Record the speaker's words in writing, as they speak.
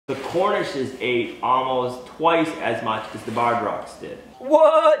The Cornishes ate almost twice as much as the barred rocks did.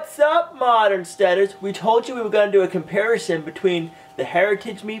 What's up, Modern Steaders? We told you we were going to do a comparison between the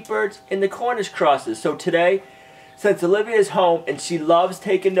heritage meat birds and the Cornish crosses. So today, since Olivia's home and she loves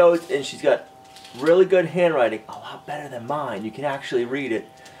taking notes and she's got really good handwriting, a lot better than mine, you can actually read it,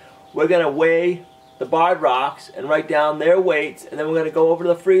 we're going to weigh the barred rocks and write down their weights, and then we're going to go over to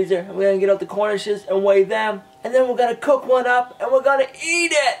the freezer and we're going to get out the Cornishes and weigh them, and then we're going to cook one up and we're going to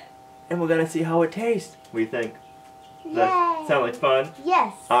eat it, and we're going to see how it tastes. What do you think? Does that sound like fun?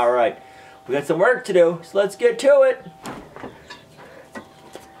 Yes. Alright, we got some work to do, so let's get to it.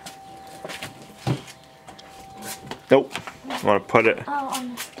 Nope, I want to put it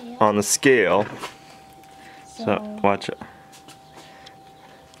on the scale. So watch it.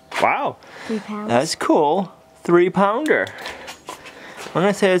 Wow, 3 pounds. That's cool. 3-pounder. I'm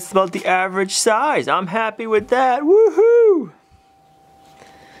gonna say it's about the average size. I'm happy with that. Woohoo!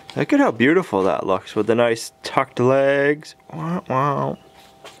 Look at how beautiful that looks with the nice tucked legs. Wow, wow.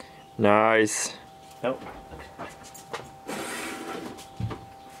 Nice. Nope.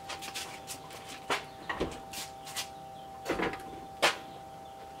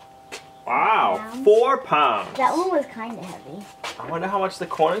 Wow, 4 pounds. That one was kind of heavy. I wonder how much the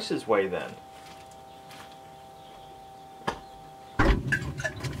Cornishes weigh then.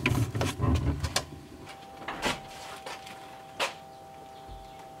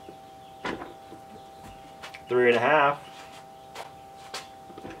 Three and a half.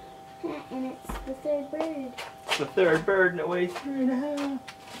 And it's the 3rd bird. It's the 3rd bird and it weighs 3.5.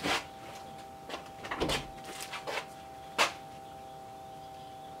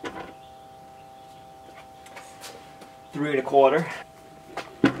 Three and a quarter.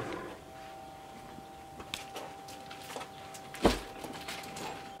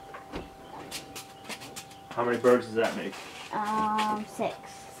 How many birds does that make? 6.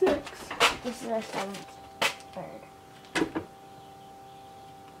 6. This is our 7th bird.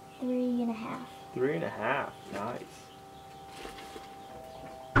 3.5. 3.5. Nice.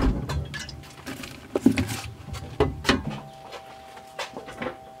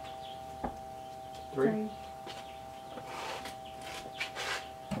 Three.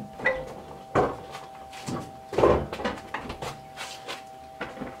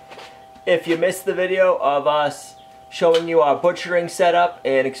 If you missed the video of us showing you our butchering setup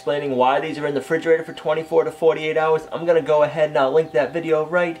and explaining why these are in the refrigerator for 24 to 48 hours, I'm going to go ahead and I'll link that video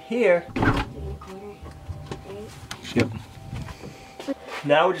right here. Yep.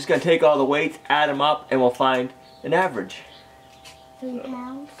 Now we're just going to take all the weights, add them up, and we'll find an average. 3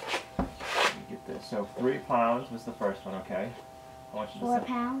 pounds. Get this. So 3 pounds was the first one, okay? How much is 4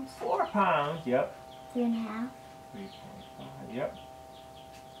 pounds. 4 pounds, yep. 3.5. 3.5, yep.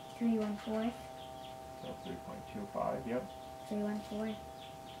 3 1/4. So 3.25, yep. 3 1/4.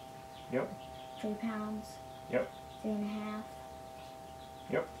 Yep. 3 pounds. Yep. 3.5.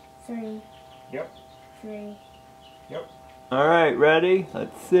 Yep. 3. Yep. 3. Yep. Alright, ready?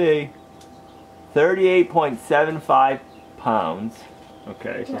 Let's see. 38.75 pounds.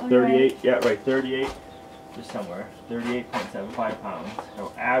 Okay, so 38, yeah, right, 38, just somewhere. 38.75 pounds.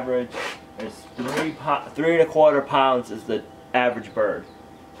 So average is 3.25 pounds is the average bird.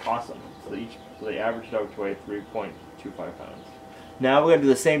 Awesome. So they averaged out to weigh 3.25 pounds. Now we're going to do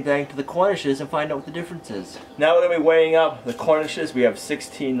the same thing to the Cornishes and find out what the difference is. Now we're going to be weighing up the Cornishes. We have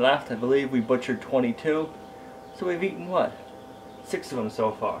 16 left. I believe we butchered 22. So we've eaten what? 6 of them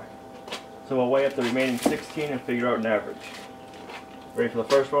so far. So we'll weigh up the remaining 16 and figure out an average. Ready for the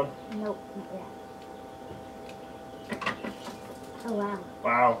first one? Nope, not yet. Oh wow.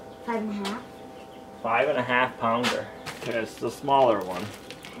 Wow. 5.5. 5.5 pounder. Okay, it's the smaller one.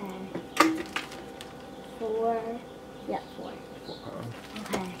 Okay. 4. Yeah, 4. 4 pounds.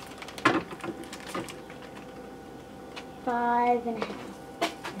 Okay. 5.5.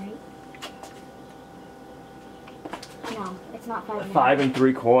 Right? No, it's not 5.5. 5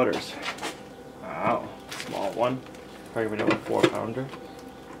 3/4. Wow. Small one. Probably another 4 pounder.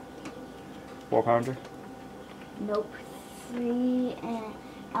 4 pounder? Nope. 3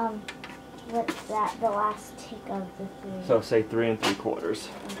 and what's that? The last tick of the 3. So say 3 3/4.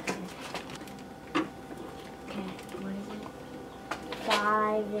 Okay. Okay. What is it?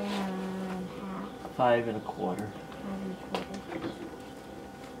 5 1/2. 5 1/4. 5 1/4.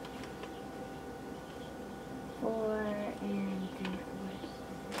 4 3/4.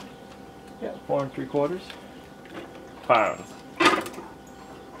 Yeah, 4 3/4 pounds.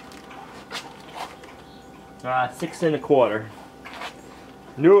 6 1/4.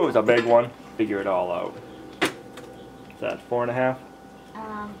 Knew it was a big one. Figure it all out. Is that 4.5?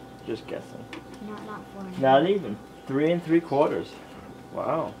 Um, Just guessing. not 4. Not even. 3 3/4.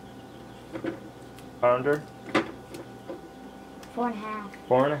 Wow. Pounder? 4.5.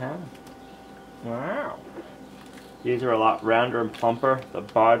 4.5. Wow. These are a lot rounder and plumper. The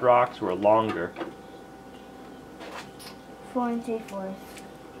barred rocks were longer. 4 3/4.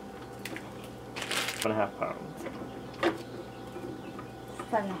 5.5 pounds.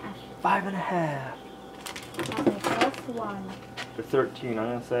 5.5. 5.5. Okay, plus 1. For 13, I'm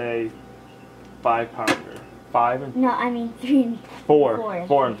gonna say 5 pounder. 5 and No, I mean 3 and 4. 4.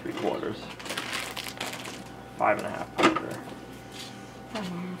 4 and 3/4. 5.5 pounder.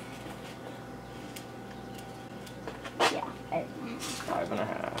 4.5. Yeah.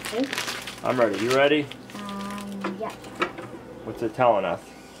 5.5. Okay. I'm ready. You ready? Yeah. What's it telling us?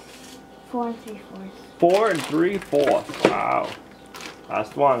 4 3/4. 4 and 3/4. Wow.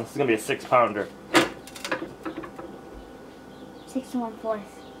 Last one. This is gonna be a 6 pounder. 6 1/4.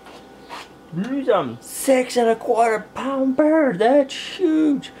 Some 6 1/4 pound bird. That's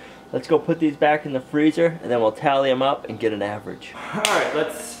huge. Let's go put these back in the freezer and then we'll tally them up and get an average. Alright,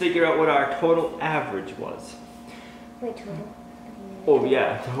 let's figure out what our total average was. Wait, total? Oh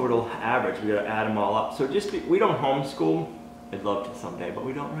yeah, total average. We gotta add them all up. So we don't homeschool. I'd love to someday, but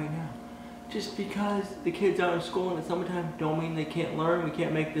we don't right now. Just because the kids aren't in school in the summertime don't mean they can't learn. We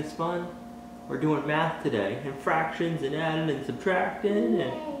can't make this fun. We're doing math today and fractions and adding and subtracting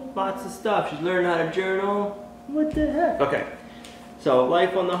and lots of stuff. She's learning how to journal. What the heck? Okay, so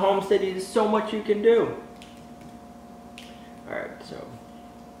life on the homestead, there's so much you can do. Alright, so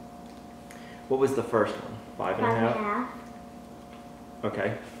what was the first one? 5.5? 5.5.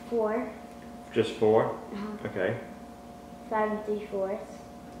 Okay. 4. Just 4? Okay. 5 3/4.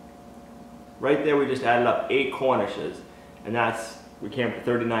 Right there we just added up 8 Cornishes, and we came up to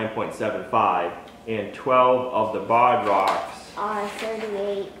 39.75, and 12 of the barred rocks are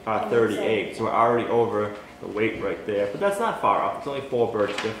 38. are 38, so we're already over the weight right there, but that's not far off. It's only 4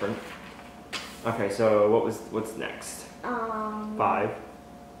 birds different. Okay, so what's next? 5.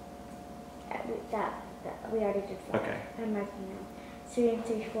 That we already did 5. Okay. I'm marking now. 3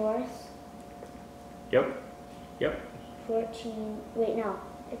 3/4. Yep. 14. Wait, no.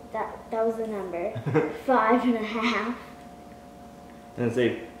 That was the number. 5.5. And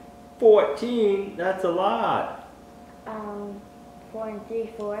say 14. That's a lot. 4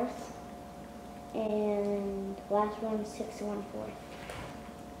 3/4. And last one 6 1/4.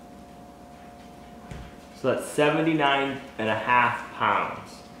 So that's 79.5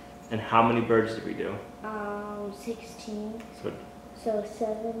 pounds. And how many birds did we do? 16. So So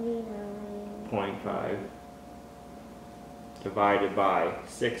 79. 0.5 divided by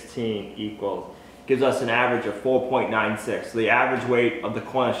 16 gives us an average of 4.96. So the average weight of the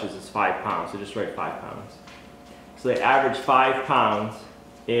Cornishes is 5 pounds. So just write 5 pounds. So they average 5 pounds,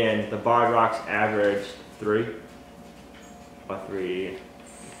 and the barred rocks averaged 3 or 3.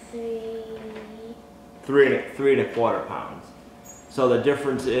 3.25 pounds. So the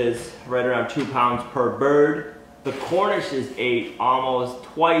difference is right around 2 pounds per bird. The Cornishes ate almost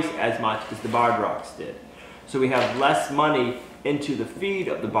twice as much as the barred rocks did. So we have less money into the feed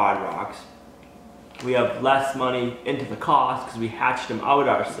of the barred rocks. We have less money into the cost because we hatched them out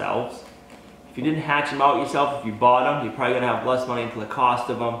ourselves. If you didn't hatch them out yourself, if you bought them, you're probably going to have less money into the cost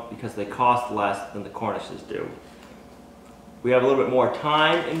of them because they cost less than the Cornishes do. We have a little bit more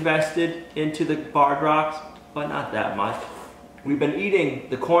time invested into the barred rocks, but not that much. We've been eating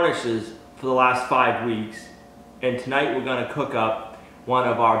the Cornishes for the last 5 weeks, and tonight we're going to cook up one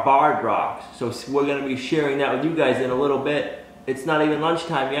of our barred rocks. So we're going to be sharing that with you guys in a little bit. It's not even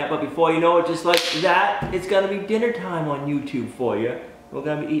lunchtime yet, but before you know it, just like that, it's going to be dinner time on YouTube for you. We're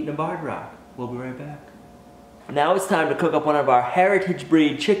going to be eating a barred rock. We'll be right back. Now it's time to cook up one of our heritage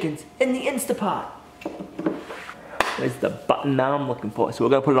breed chickens in the Instapot. There's the button now I'm looking for. So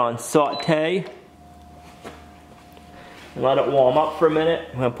we're going to put it on saute. And let it warm up for a minute.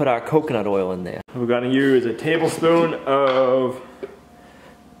 We're going to put our coconut oil in there. We're going to use a tablespoon of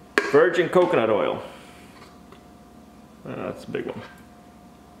virgin coconut oil. That's a big one.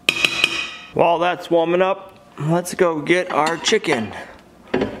 While that's warming up, let's go get our chicken.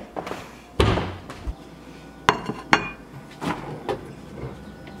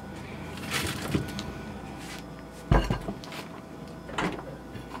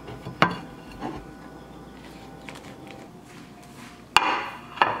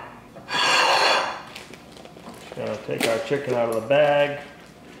 Gonna take our chicken out of the bag.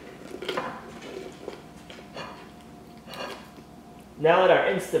 Now that our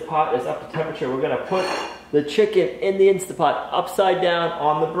Instapot is up to temperature, we're gonna put the chicken in the Instapot upside down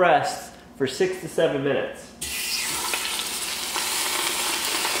on the breast for 6 to 7 minutes.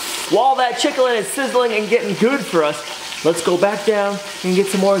 While that chicken is sizzling and getting good for us, Let's go back down and get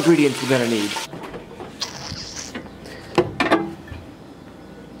some more ingredients we're gonna need.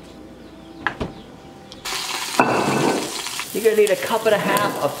 You're gonna need a cup and a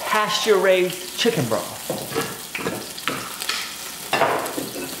half of pasture raised chicken broth.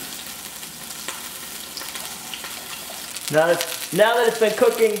 Now that it's been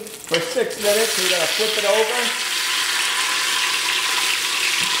cooking for 6 minutes, we're gonna flip it over.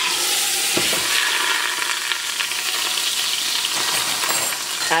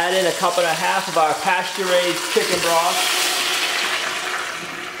 Add in a cup and a half of our pasture raised chicken broth.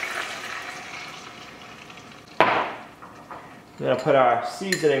 We're gonna put our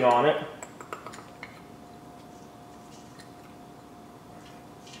seasoning on it.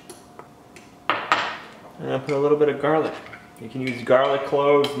 And then put a little bit of garlic. You can use garlic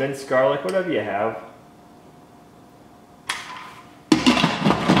cloves, minced garlic, whatever you have.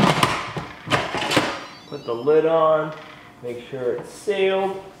 Put the lid on, make sure it's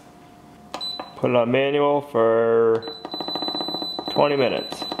sealed. Put it on manual for 20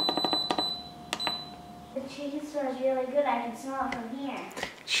 minutes. The chicken smells really good. I can smell it from here.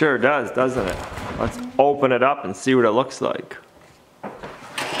 Sure does, doesn't it? Let's open it up and see what it looks like.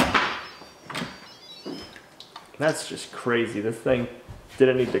 That's just crazy. This thing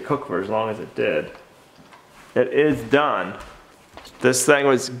didn't need to cook for as long as it did. It is done. This thing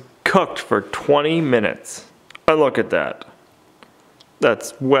was cooked for 20 minutes. And look at that.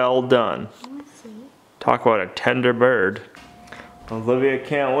 That's well done. Talk about a tender bird. Olivia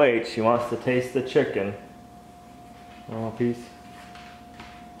can't wait. She wants to taste the chicken. Want a piece?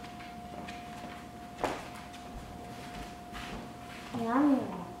 Yummy.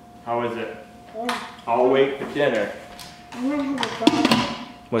 How is it? Yeah. I'll wait for dinner. I'm gonna have a broth.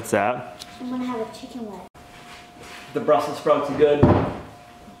 What's that? I'm gonna have a chicken leg. The Brussels sprouts are good.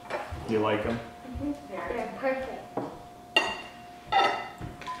 You like them? They're perfect. The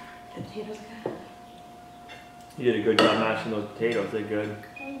potatoes good. You did a good job mashing those potatoes. They're good.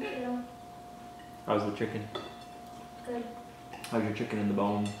 Thank you. How's the chicken? Good. How's your chicken in the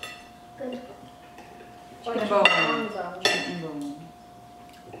bone? Good. Chicken bone. Chicken bone.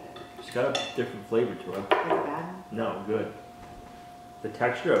 It's got a different flavor to it. Is it bad? No, good. The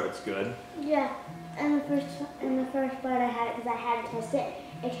texture of it's good. Yeah. And the first bite I had it because I had to test it.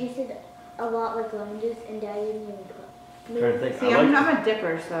 It tasted a lot like lemon juice, and Daddy didn't even put. Trying to think. See, I'm a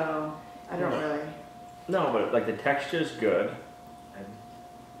dipper, so I don't really. No, but like the texture's good.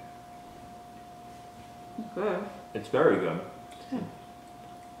 Good. It's very good.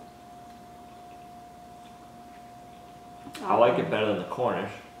 I like it better than the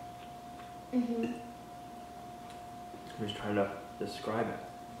Cornish. Mm-hmm. I'm just trying to describe it.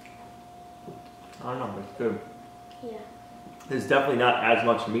 I don't know, it's good. Yeah. There's definitely not as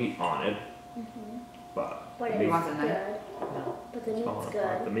much meat on it, Mm-hmm. but But the it meat's is good. But the falling meat's apart.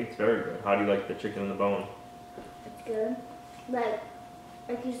 good. The meat's very good. How do you like the chicken in the bone? It's good. Like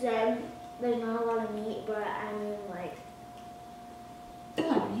you said, there's not a lot of meat, but I mean, like,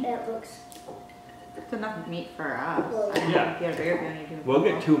 it looks. It's enough meat for us. Well, I mean, yeah. if you had a bigger family, you can. We'll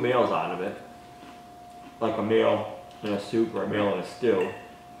get 2 meals out of it. Like a meal in a soup or a meal in a stew.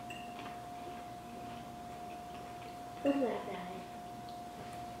 Look at that guy.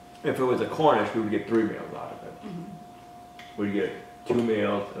 If it was a Cornish, we would get 3 meals out of it. Mm-hmm. We'd get 2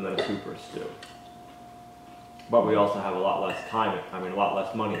 meals and then a soup or a stew. But we also have a lot less time, a lot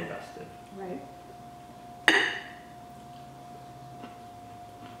less money invested. Right.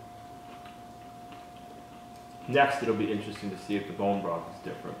 Next, it'll be interesting to see if the bone broth is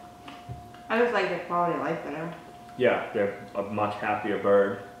different. I just like the quality of life better. Yeah, they're a much happier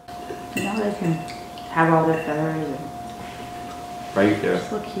bird. Now they can have all their feathers and Right there.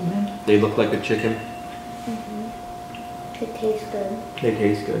 just look human. They look like a chicken. It tastes good. They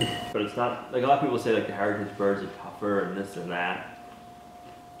taste good. But it's not, like a lot of people say like the heritage birds are tougher and this and that.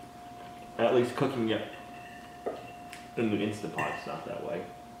 At least cooking it in the Instant Pot, it's not that way.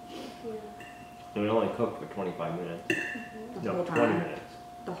 Yeah. And we only cook for 25 minutes. The No, whole 20 time. minutes.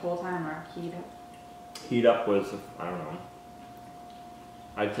 The whole time or heat up. Heat up was, I don't know,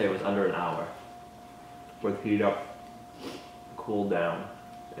 I'd say it was under an hour. With heat up, cool down,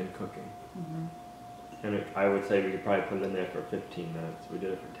 and cooking. Mm-hmm. And I would say we could probably put it in there for 15 minutes. We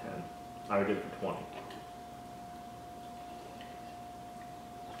did it for 10. I did it for 20.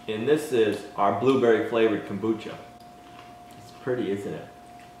 And this is our blueberry flavored kombucha. It's pretty, isn't it?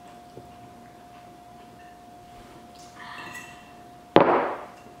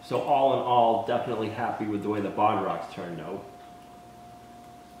 So all in all, definitely happy with the way the barn rocks turned out.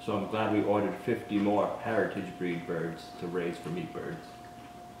 So I'm glad we ordered 50 more heritage breed birds to raise for meat birds.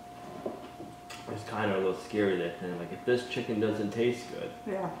 It's kind of a little scary that thing. Like if this chicken doesn't taste good,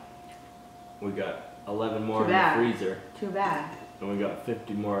 Yeah. we got 11 more Too in bad. the freezer, Too bad. and we got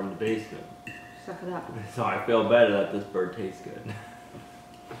 50 more in the basement. Suck it up. So I feel better that this bird tastes good.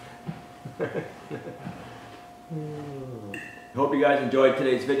 Hope you guys enjoyed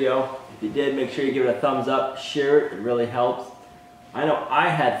today's video. If you did, make sure you give it a thumbs up, share it, it really helps. I know I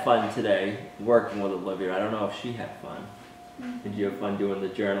had fun today working with Olivia. I don't know if she had fun. Did you have fun doing the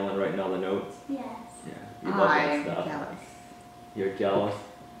journal and writing all the notes? Yes. Yeah, you love that I'm stuff. jealous. You're jealous?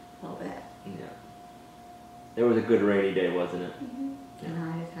 A little bit. Yeah. It was a good rainy day, wasn't it? And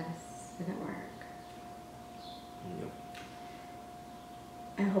I just had to sit at work. Yep.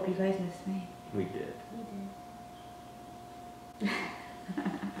 I hope you guys miss me. We did. We did.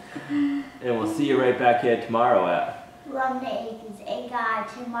 And we'll see you right back here tomorrow at Lumnah Acres, a guide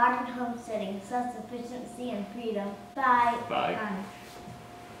to modern homesteading, self-sufficiency, and freedom. Bye. Bye. Bye.